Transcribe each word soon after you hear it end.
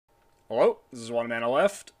Hello, this is One Man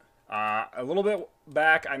Left. A little bit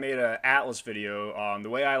back, I made an Atlas video on the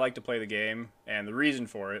way I like to play the game and the reason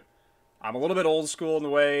for it. I'm a little bit old school in the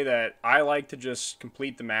way that I like to just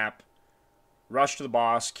complete the map, rush to the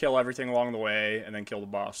boss, kill everything along the way, and then kill the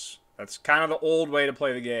boss. That's kind of the old way to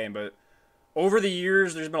play the game, but over the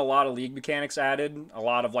years, there's been a lot of league mechanics added, a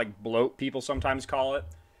lot of like bloat, people sometimes call it.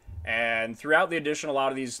 And throughout the addition, a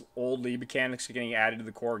lot of these old league mechanics are getting added to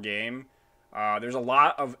the core game. There's a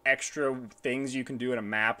lot of extra things you can do in a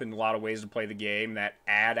map and a lot of ways to play the game that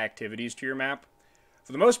add activities to your map.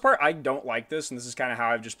 For the most part, I don't like this, and this is kind of how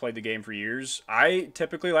I've just played the game for years. I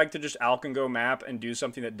typically like to just go map and do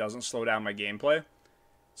something that doesn't slow down my gameplay.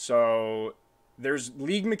 So there's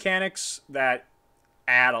league mechanics that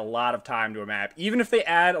add a lot of time to a map. Even if they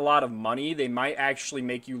add a lot of money, they might actually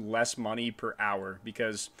make you less money per hour.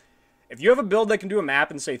 Because if you have a build that can do a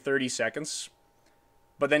map in, say, 30 seconds...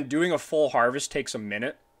 but then doing a full harvest takes a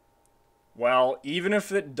minute, well, even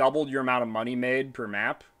if it doubled your amount of money made per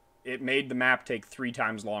map, it made the map take 3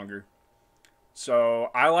 times longer.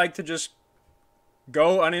 So I like to just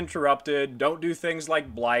go uninterrupted, don't do things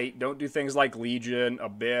like Blight, don't do things like Legion,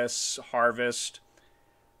 Abyss, Harvest,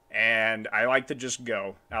 and I like to just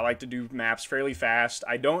go. I like to do maps fairly fast.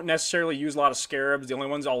 I don't necessarily use a lot of scarabs. The only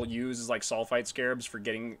ones I'll use is like sulphite scarabs for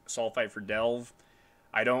getting sulphite for delve.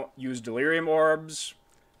 I don't use delirium orbs.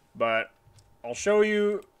 But I'll show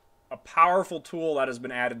you a powerful tool that has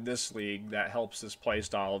been added this league that helps this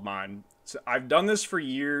playstyle of mine. So I've done this for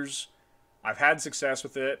years. I've had success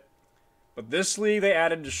with it. But this league, they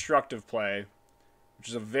added destructive play, which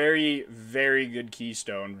is a very, very good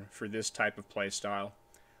keystone for this type of playstyle.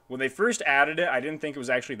 When they first added it, I didn't think it was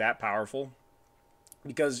actually that powerful.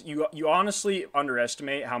 Because you honestly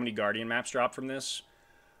underestimate how many Guardian maps drop from this.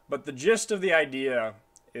 But the gist of the idea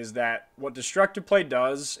is that what destructive play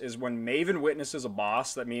does is when Maven witnesses a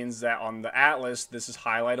boss, that means that on the Atlas, this is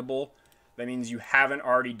highlightable. That means you haven't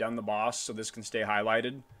already done the boss, so this can stay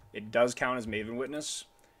highlighted. It does count as Maven witness.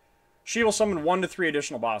 She will summon 1 to 3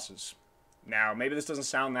 additional bosses. Now, maybe this doesn't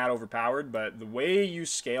sound that overpowered, but the way you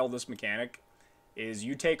scale this mechanic is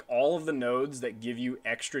you take all of the nodes that give you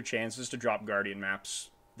extra chances to drop Guardian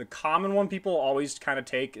maps. The common one people always kind of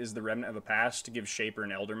take is the Remnant of the Past to give Shaper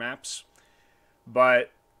and Elder maps.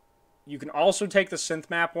 But you can also take the Synth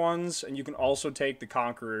map ones, and you can also take the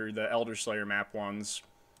Conqueror, the Elder Slayer map ones.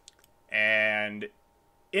 And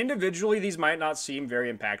individually, these might not seem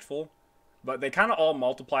very impactful, but they kind of all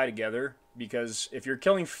multiply together, because if you're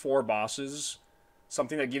killing 4 bosses,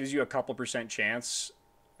 something that gives you a couple % chance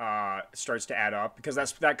starts to add up, because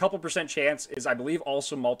that couple % chance is, I believe,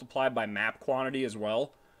 also multiplied by map quantity as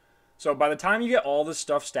well. So by the time you get all this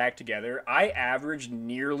stuff stacked together, I averaged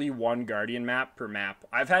nearly 1 Guardian map per map.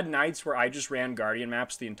 I've had nights where I just ran Guardian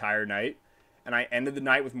maps the entire night, and I ended the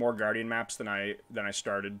night with more Guardian maps than I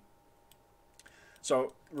started.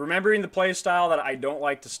 So remembering the playstyle that I don't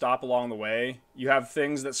like to stop along the way, you have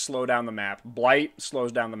things that slow down the map. Blight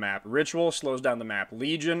slows down the map. Ritual slows down the map.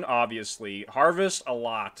 Legion, obviously. Harvest, a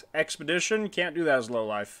lot. Expedition, can't do that as low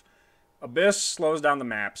life. Abyss slows down the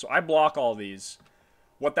map. So I block all these.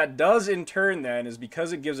 What that does in turn then is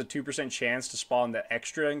because it gives a 2% chance to spawn the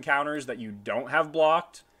extra encounters that you don't have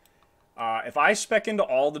blocked, if I spec into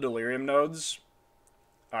all the Delirium nodes,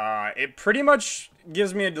 it pretty much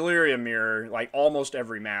gives me a Delirium mirror like almost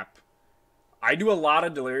every map. I do a lot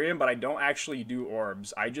of Delirium, but I don't actually do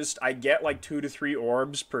orbs. I get like 2 to 3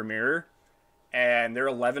 orbs per mirror, and they're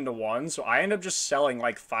 11 to 1, so I end up just selling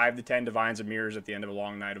like 5 to 10 Divines of Mirrors at the end of a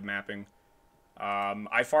long night of mapping.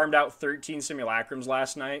 I farmed out 13 simulacrums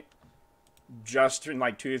last night, just in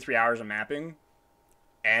like 2 to 3 hours of mapping,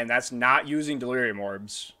 and that's not using Delirium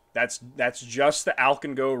Orbs. That's just the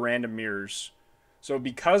Alkengo random mirrors. So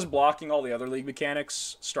because blocking all the other league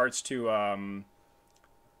mechanics starts to,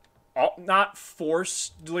 not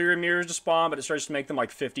force Delirium Mirrors to spawn, but it starts to make them like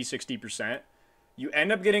 50-60%, you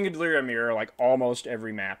end up getting a Delirium Mirror like almost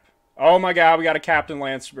every map. Oh my god, we got a Captain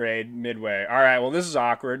Lance raid midway. Alright, well this is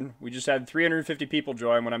awkward. We just had 350 people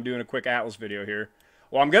join when I'm doing a quick Atlas video here.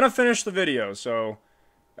 Well, I'm going to finish the video, so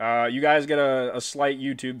you guys get a slight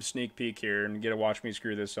YouTube sneak peek here and get to watch me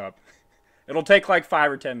screw this up. It'll take like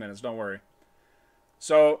 5 or 10 minutes, don't worry.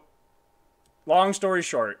 So, long story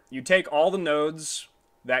short, you take all the nodes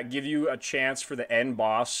that give you a chance for the end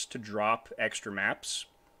boss to drop extra maps.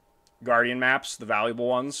 Guardian maps, the valuable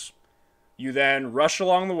ones. You then rush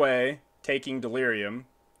along the way, taking Delirium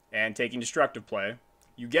and taking Destructive Play.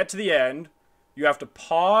 You get to the end. You have to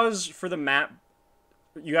pause for the map.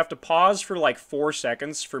 You have to pause for like 4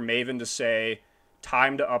 seconds for Maven to say,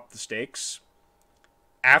 time to up the stakes.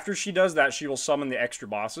 After she does that, she will summon the extra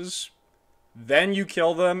bosses. Then you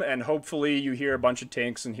kill them, and hopefully you hear a bunch of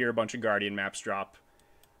tanks and hear a bunch of Guardian maps drop.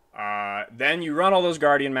 Then you run all those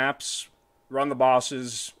Guardian maps, run the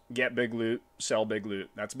bosses, get big loot, sell big loot.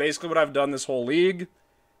 That's basically what I've done this whole league.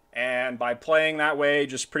 And by playing that way,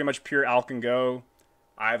 just pretty much pure Alk and Go,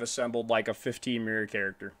 I've assembled like a 15 mirror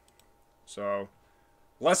character. So,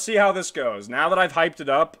 let's see how this goes. Now that I've hyped it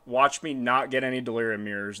up, watch me not get any Delirium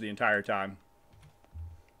mirrors the entire time.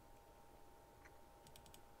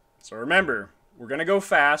 So remember, we're going to go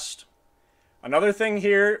fast. Another thing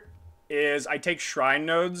here is I take shrine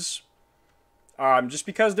nodes. Just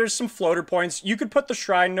because there's some floater points. You could put the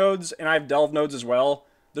shrine nodes, and I have delve nodes as well.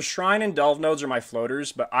 The shrine and delve nodes are my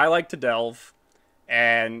floaters, but I like to delve.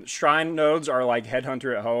 And shrine nodes are like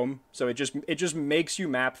headhunter at home. So it just makes you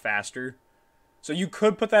map faster. So you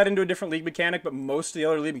could put that into a different league mechanic, but most of the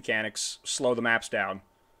other league mechanics slow the maps down.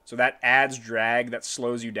 So that adds drag, that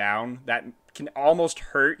slows you down. That can almost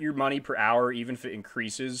hurt your money per hour, even if it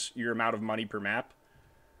increases your amount of money per map.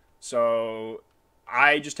 So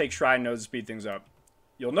I just take shrine nodes to speed things up.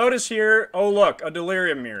 You'll notice here, oh look, a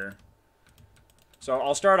Delirium mirror. So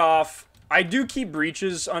I'll start off. I do keep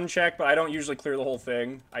breaches unchecked, but I don't usually clear the whole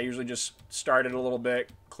thing. I usually just start it a little bit,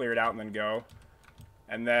 clear it out, and then go.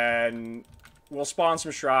 And then we'll spawn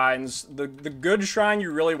some shrines. The good shrine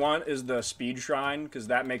you really want is the speed shrine, because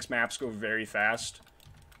that makes maps go very fast.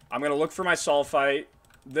 I'm going to look for my sulphite.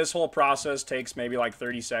 This whole process takes maybe like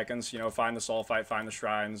 30 seconds. You know, find the sulphite, find the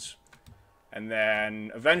shrines. And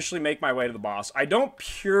then eventually make my way to the boss. I don't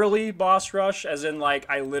purely boss rush, as in like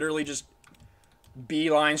I literally just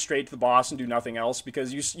beeline straight to the boss and do nothing else,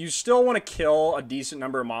 because you still want to kill a decent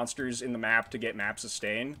number of monsters in the map to get map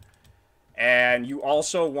sustain. And you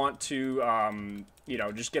also want to, you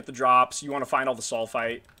know, just get the drops. You want to find all the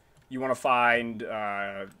sulphite. You want to find,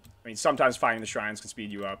 I mean, sometimes finding the shrines can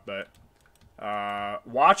speed you up, but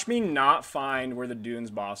watch me not find where the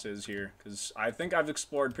Dunes boss is here, because I think I've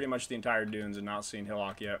explored pretty much the entire Dunes and not seen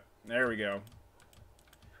Hillock yet. There we go.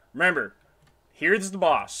 Remember, here's the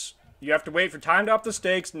boss. You have to wait for time to up the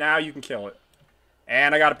stakes. Now you can kill it.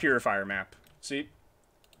 And I got a Purifier map. See?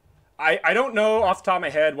 I don't know off the top of my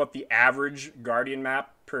head what the average Guardian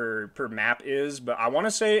map per map is, but I want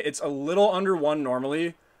to say it's a little under 1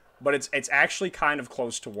 normally, but it's actually kind of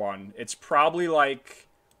close to 1. It's probably like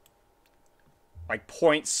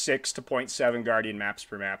 0.6 to 0.7 Guardian maps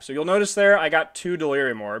per map. So you'll notice there I got 2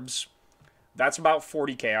 Delirium Orbs. That's about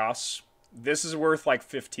 40 Chaos. This is worth like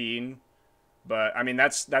 15. But, I mean,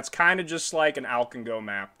 that's kind of just like an Alk and Go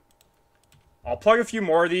map. I'll plug a few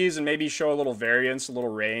more of these and maybe show a little variance, a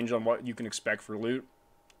little range on what you can expect for loot.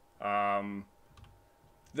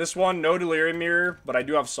 This one, no Delirium Mirror, but I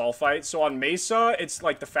do have Sulphite. So on Mesa, it's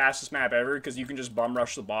like the fastest map ever because you can just bum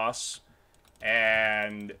rush the boss.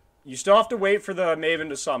 And you still have to wait for the Maven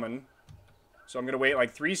to summon. So I'm going to wait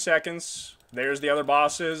like 3 seconds. There's the other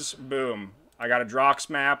bosses. Boom. I got a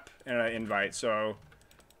Drox map and an invite. So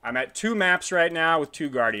I'm at 2 maps right now with 2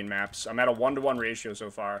 Guardian maps. I'm at a 1-to-1 ratio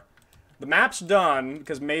so far. The map's done,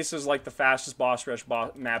 because Mesa's like the fastest boss rush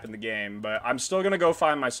map in the game, but I'm still going to go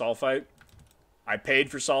find my Sulphite. I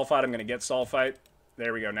paid for Sulphite, I'm going to get Sulphite.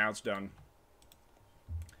 There we go, now it's done.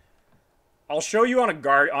 I'll show you on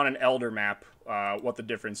an Elder map what the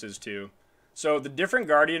difference is too. So the different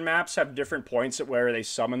Guardian maps have different points at where they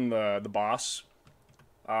summon the boss.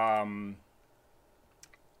 On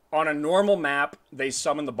a normal map, they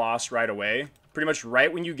summon the boss right away. Pretty much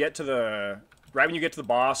right when you get to the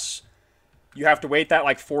boss, you have to wait that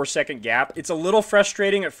like 4-second gap. It's a little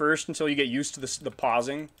frustrating at first until you get used to the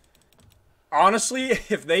pausing. Honestly,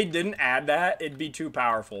 if they didn't add that, it'd be too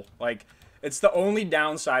powerful. Like, it's the only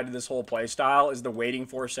downside to this whole playstyle is the waiting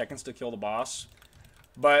 4 seconds to kill the boss.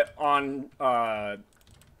 But on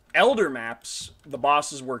Elder maps, the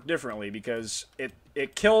bosses work differently because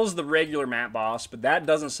it kills the regular map boss, but that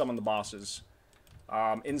doesn't summon the bosses.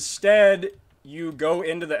 Instead, you go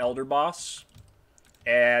into the Elder boss,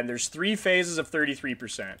 and there's 3 phases of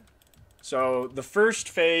 33%. So the first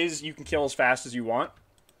phase you can kill as fast as you want.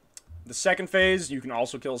 The second phase you can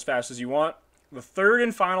also kill as fast as you want. The third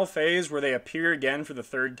and final phase, where they appear again for the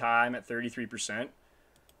 3rd time at 33%,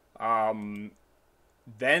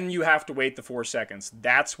 then you have to wait the 4 seconds.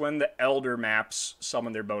 That's when the Elder maps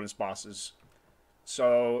summon their bonus bosses.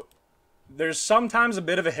 So there's sometimes a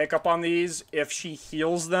bit of a hiccup on these if she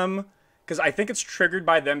heals them, because I think it's triggered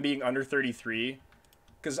by them being under 33.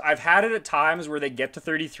 Because I've had it at times where they get to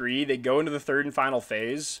 33, they go into the 3rd and final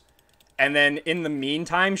phase, and then in the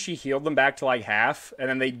meantime, she healed them back to like half, and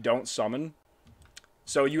then they don't summon.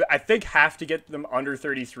 So you, I think, have to get them under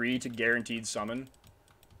 33 to guaranteed summon.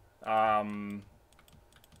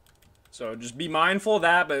 So just be mindful of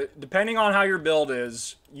that, but depending on how your build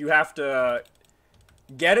is, you have to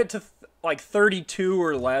get it to like 32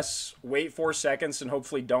 or less, wait 4 seconds, and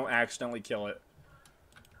hopefully don't accidentally kill it.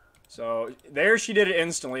 So there she did it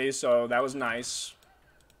instantly, so that was nice.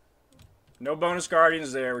 No bonus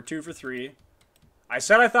guardians there. We're 2 for 3. I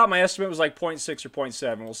said I thought my estimate was like 0.6 or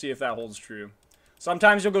 0.7. We'll see if that holds true.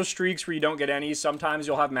 Sometimes you'll go streaks where you don't get any. Sometimes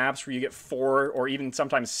you'll have maps where you get 4 or even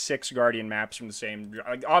sometimes 6 guardian maps from the same.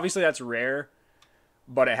 Like, obviously, that's rare,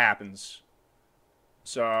 but it happens.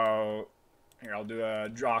 So here, I'll do a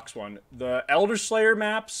Drox one. The Elder Slayer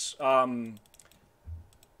maps,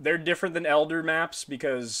 they're different than Elder maps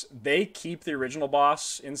because they keep the original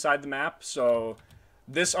boss inside the map. So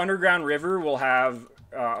this Underground River will have,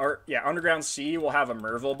 Underground Sea will have a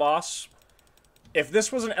Merville boss. If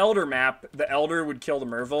this was an Elder map, the Elder would kill the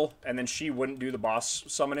Merville, and then she wouldn't do the boss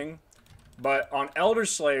summoning. But on Elder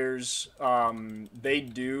Slayers, they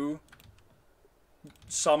do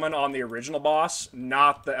summon on the original boss,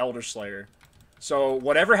 not the Elder Slayer. So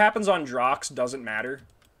whatever happens on Drox doesn't matter,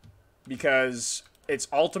 because it's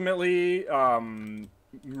ultimately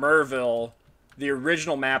Merville, the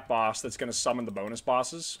original map boss, that's going to summon the bonus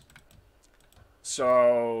bosses.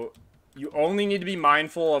 So you only need to be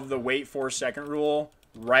mindful of the wait 4 second rule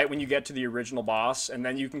right when you get to the original boss, and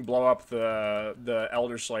then you can blow up the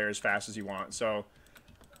Elder Slayer as fast as you want. So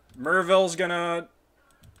Merville's gonna,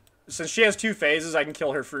 since she has 2 phases, I can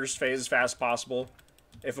kill her first phase as fast as possible.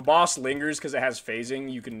 If a boss lingers because it has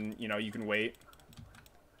phasing, you can wait.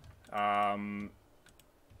 Alright,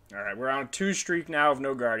 we're on a 2 streak now of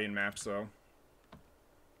no guardian maps though.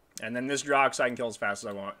 And then this Drox I can kill as fast as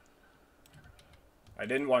I want. I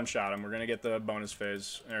didn't one-shot him. We're going to get the bonus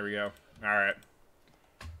phase. There we go. Alright.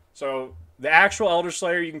 So, the actual Elder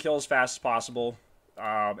Slayer you can kill as fast as possible.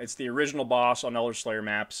 It's the original boss on Elder Slayer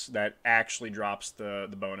maps that actually drops the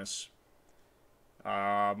bonus.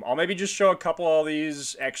 I'll maybe just show a couple of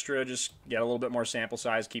these extra, just get a little bit more sample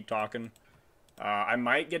size, keep talking. I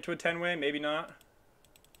might get to a 10-way, maybe not.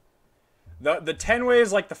 The 10-way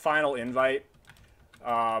is like the final invite.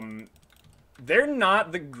 They're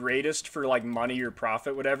not the greatest for, like, money or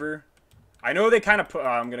profit, whatever. I know they kind of put...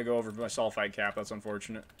 I'm going to go over my sulphite cap. That's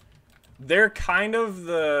unfortunate. They're kind of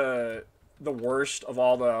the worst of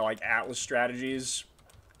all the, like, Atlas strategies.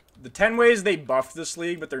 The 10 ways they buffed this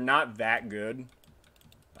league, but they're not that good.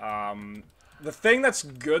 The thing that's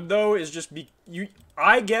good, though, is just...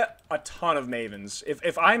 I get a ton of Mavens.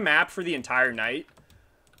 If I map for the entire night,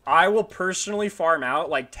 I will personally farm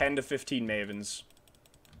out, like, 10 to 15 Mavens.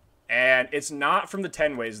 And it's not from the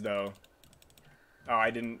 10 ways, though. Oh, I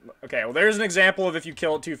didn't... Okay, well, there's an example of if you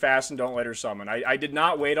kill it too fast and don't let her summon. I did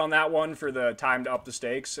not wait on that one for the time to up the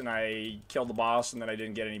stakes, and I killed the boss, and then I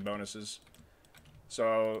didn't get any bonuses.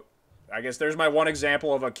 So, I guess there's my one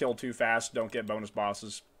example of a kill too fast, don't get bonus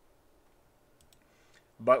bosses.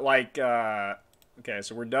 But, like, okay,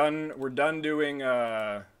 so we're done doing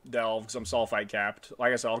Delve, because I'm sulphite capped.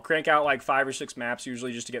 Like I said, I'll crank out, like, 5 or 6 maps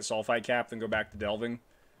usually just to get sulphite capped, then go back to delving.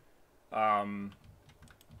 Alright,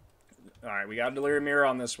 we got a Delirium Mirror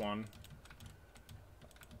on this one.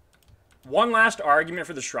 One last argument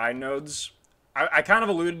for the Shrine nodes. I kind of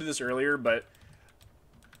alluded to this earlier, but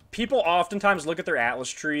people oftentimes look at their Atlas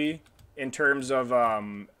tree in terms of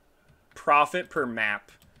profit per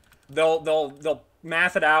map. They'll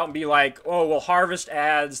math it out and be like, oh, well, Harvest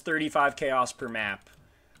adds 35 chaos per map.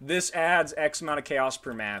 This adds X amount of chaos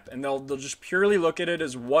per map. And they'll just purely look at it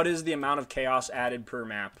as what is the amount of chaos added per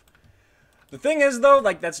map. The thing is, though,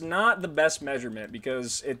 like, that's not the best measurement,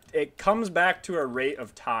 because it comes back to a rate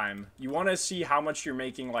of time. You want to see how much you're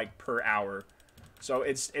making, like, per hour. So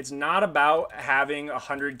it's not about having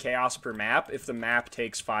 100 chaos per map if the map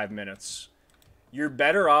takes 5 minutes. You're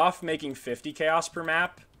better off making 50 chaos per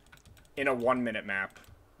map in a 1-minute map.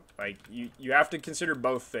 Like, you have to consider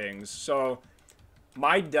both things. So,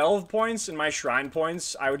 my delve points and my shrine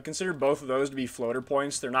points, I would consider both of those to be floater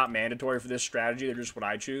points. They're not mandatory for this strategy. They're just what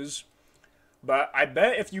I choose. But I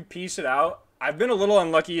bet if you piece it out, I've been a little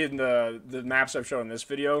unlucky in the maps I've shown in this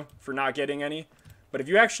video for not getting any. But if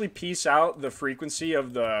you actually piece out the frequency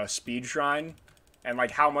of the speed shrine and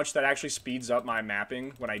like how much that actually speeds up my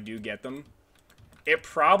mapping when I do get them, it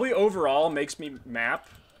probably overall makes me map.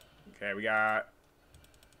 Okay, we got...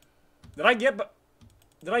 Did I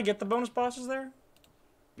get the bonus bosses there?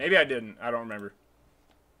 Maybe I didn't. I don't remember.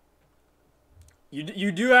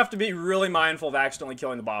 You do have to be really mindful of accidentally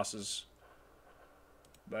killing the bosses.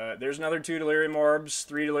 But there's another 2 Delirium Orbs,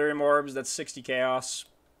 3 Delirium Orbs, that's 60 Chaos.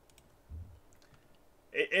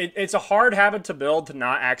 It's a hard habit to build to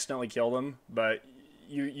not accidentally kill them, but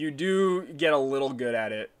you do get a little good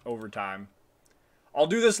at it over time. I'll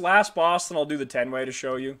do this last boss, then I'll do the 10-way to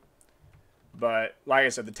show you. But, like I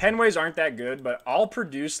said, the 10-ways aren't that good, but I'll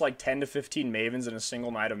produce like 10 to 15 Mavens in a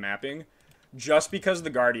single night of mapping just because of the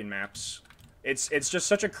Guardian maps. It's just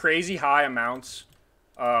such a crazy high amount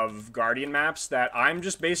of Guardian maps that I'm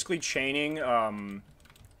just basically chaining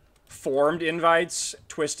formed invites,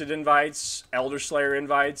 twisted invites, Elder Slayer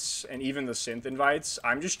invites, and even the synth invites.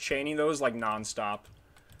 I'm just chaining those like non-stop.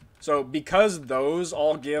 So because those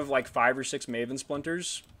all give like 5 or 6 Maven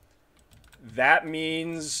splinters, that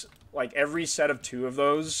means like every set of 2 of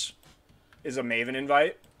those is a Maven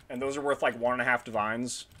invite, and those are worth like 1.5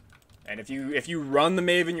 divines. And if you run the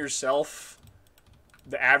Maven yourself,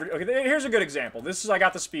 the average. Okay, here's a good example. This is I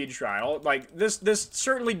got the speed trial. Like this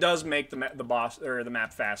certainly does make the boss or the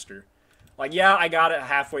map faster. Like yeah, I got it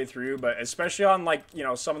halfway through, but especially on like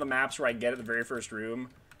some of the maps where I get it the very first room,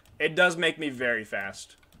 it does make me very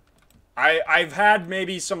fast. I've had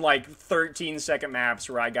maybe some like 13-second maps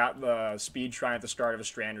where I got the speed try at the start of a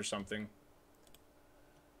strand or something.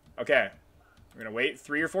 Okay, we're gonna wait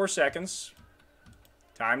 3 or 4 seconds.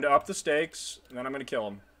 Time to up the stakes, and then I'm gonna kill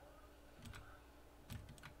him.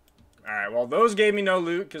 Alright, well those gave me no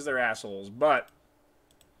loot because they're assholes, but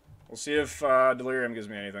we'll see if Delirium gives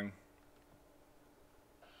me anything.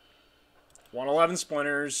 111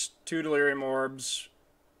 splinters, 2 Delirium orbs,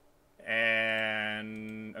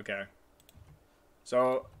 and okay.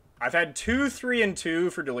 So, I've had 2, 3, and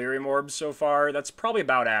 2 for Delirium Orbs so far. That's probably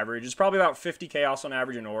about average. It's probably about 50 Chaos on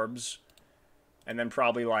average in Orbs. And then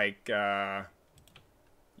probably like, 20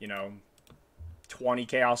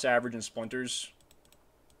 Chaos average in Splinters.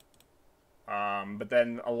 But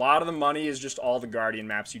then a lot of the money is just all the Guardian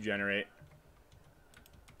maps you generate.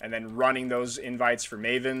 And then running those invites for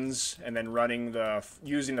Mavens. And then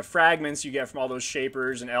using the fragments you get from all those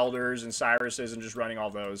Shapers and Elders and Cyruses and just running all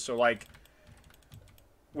those. So like,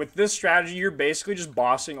 with this strategy, you're basically just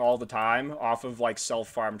bossing all the time off of, like,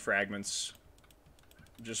 self-farmed fragments.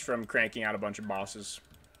 Just from cranking out a bunch of bosses.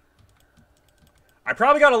 I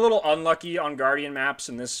probably got a little unlucky on Guardian maps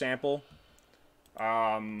in this sample.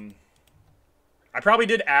 I probably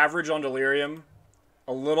did average on Delirium.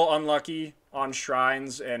 A little unlucky on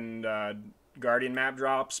Shrines and Guardian map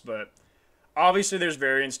drops, but obviously there's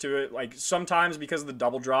variance to it. Like, sometimes because of the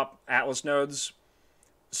double drop Atlas nodes,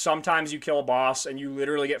 sometimes you kill a boss and you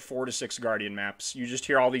literally get 4 to 6 Guardian maps. You just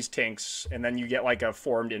hear all these tinks, and then you get like a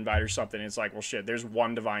formed invite or something, and it's like, well shit, there's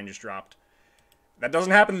 1 divine just dropped. That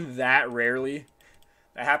doesn't happen that rarely.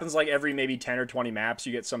 That happens like every maybe 10 or 20 maps,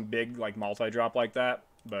 you get some big like multi-drop like that.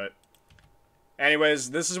 But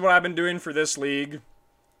anyways, this is what I've been doing for this league.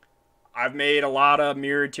 I've made a lot of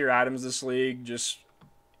mirrored tier items this league. Just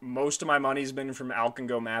most of my money's been from Alk and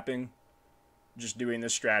Go mapping. Just doing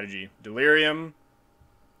this strategy. Delirium,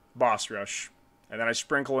 boss rush, and then I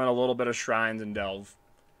sprinkle in a little bit of shrines and delve,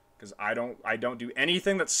 because I don't do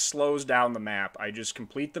anything that slows down the map. I just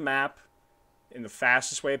complete the map in the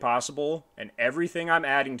fastest way possible, and everything I'm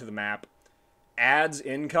adding to the map adds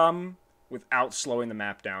income without slowing the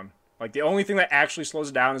map down. Like the only thing that actually slows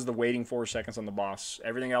it down is the waiting 4 seconds on the boss.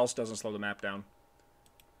 Everything else doesn't slow the map down.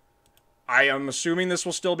 I am assuming this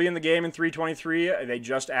will still be in the game in 3.23. They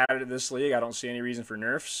just added it this league. I don't see any reason for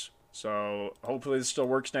nerfs. So, hopefully this still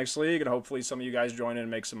works next league, and hopefully some of you guys join in and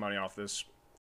make some money off this.